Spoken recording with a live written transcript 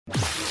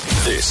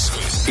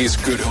This is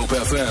Good Hope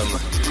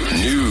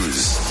FM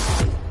News.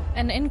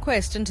 An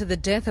inquest into the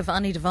death of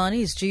Anni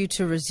Dewani is due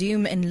to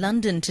resume in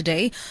London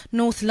today.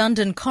 North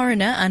London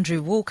coroner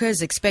Andrew Walker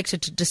is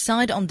expected to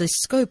decide on the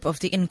scope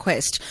of the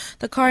inquest.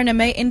 The coroner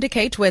may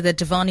indicate whether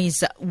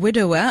Dewani's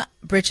widower,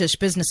 British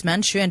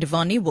businessman Anni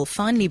Dewani, will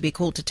finally be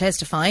called to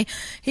testify.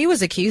 He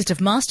was accused of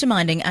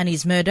masterminding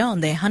Annie's murder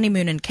on their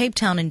honeymoon in Cape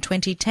Town in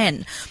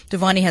 2010.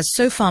 Dewani has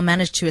so far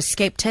managed to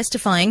escape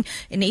testifying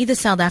in either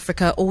South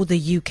Africa or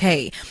the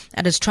UK.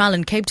 At his trial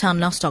in Cape Town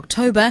last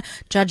October,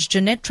 Judge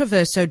Jeanette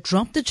Traverso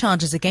dropped the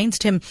charges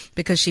against him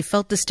because she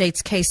felt the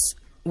state's case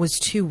was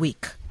too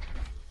weak.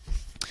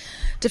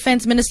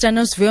 Defence Minister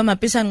Nosiviwe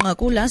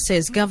Mapisa-Nqakula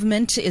says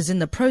government is in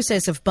the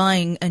process of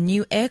buying a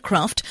new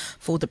aircraft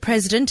for the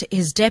President,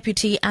 his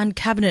deputy and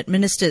cabinet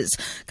ministers.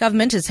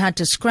 Government has had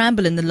to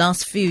scramble in the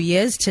last few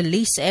years to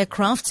lease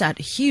aircrafts at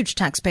huge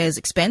taxpayers'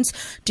 expense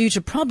due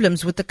to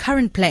problems with the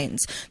current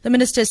planes. The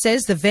minister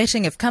says the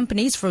vetting of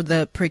companies for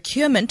the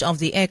procurement of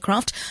the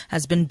aircraft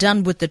has been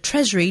done with the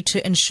Treasury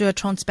to ensure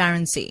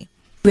transparency.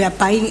 We are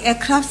buying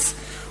aircrafts.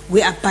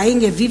 We are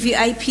buying a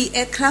VVIP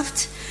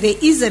aircraft. There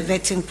is a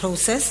vetting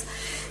process.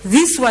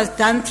 This was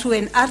done through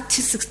an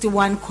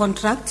RT61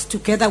 contract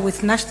together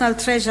with National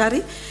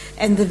Treasury,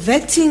 and the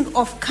vetting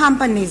of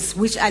companies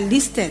which are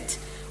listed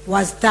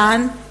was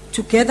done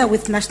together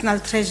with National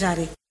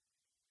Treasury.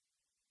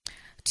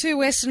 Two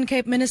Western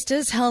Cape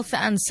ministers, Health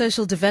and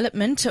Social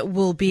Development,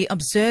 will be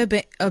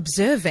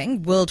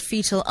observing World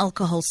Fetal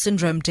Alcohol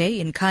Syndrome Day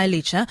in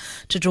Khayelitsha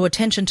to draw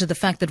attention to the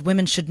fact that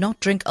women should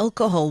not drink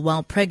alcohol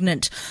while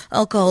pregnant.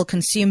 Alcohol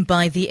consumed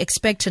by the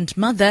expectant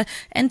mother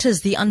enters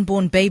the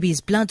unborn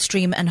baby's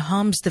bloodstream and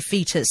harms the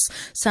fetus.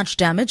 Such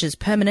damage is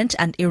permanent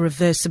and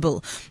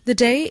irreversible. The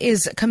day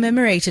is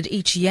commemorated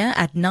each year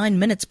at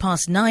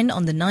 9:09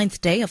 on the 9th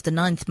day of the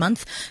 9th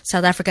month.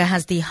 South Africa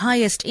has the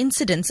highest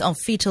incidence of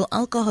fetal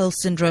alcohol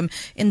syndrome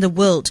in the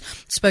world.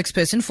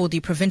 Spokesperson for the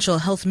Provincial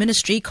Health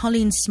Ministry,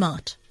 Colleen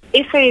Smart.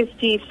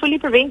 FASD is fully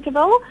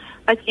preventable,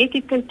 but yet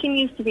it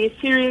continues to be a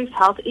serious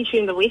health issue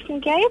in the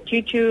Western Cape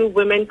due to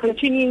women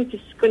continuing to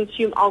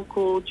consume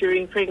alcohol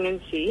during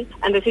pregnancy.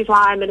 And this is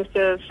why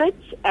Minister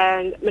Fitz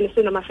and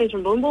Minister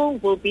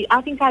Nomafentsha will be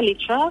out in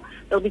Khayelitsha.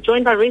 They'll be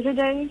joined by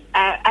residents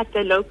at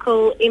the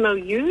local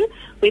MOU,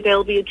 where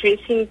they'll be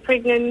addressing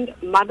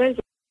pregnant mothers.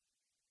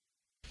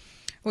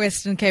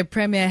 Western Cape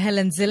Premier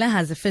Helen Zille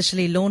has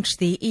officially launched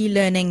the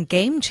e-learning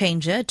game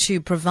changer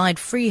to provide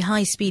free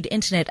high-speed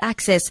internet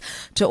access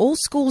to all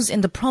schools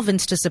in the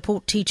province to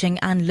support teaching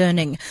and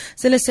learning.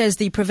 Zille says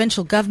the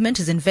provincial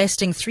government is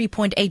investing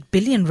 3.8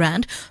 billion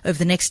rand over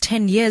the next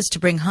 10 years to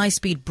bring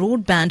high-speed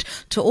broadband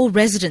to all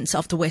residents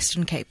of the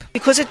Western Cape.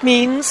 Because it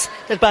means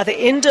that by the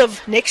end of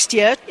next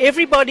year,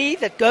 everybody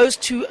that goes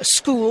to a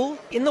school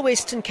in the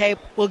Western Cape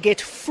will get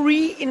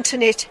free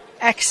internet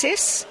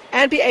access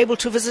and be able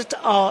to visit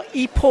our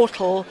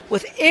e-portal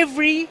with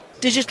every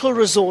digital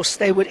resource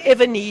they would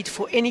ever need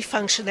for any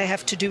function they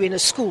have to do in a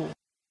school.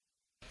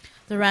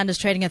 The rand is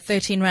trading at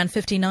 13 rand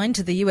 59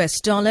 to the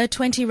US dollar,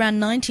 20 rand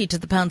 90 to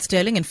the pound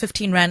sterling and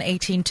 15 rand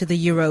 18 to the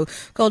euro.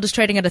 Gold is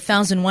trading at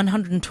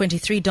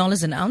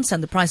 $1,123 an ounce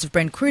and the price of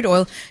Brent crude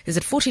oil is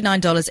at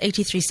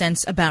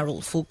 $49.83 a barrel.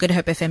 For Good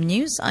Hope FM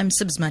News, I'm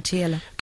Sibs Matiela.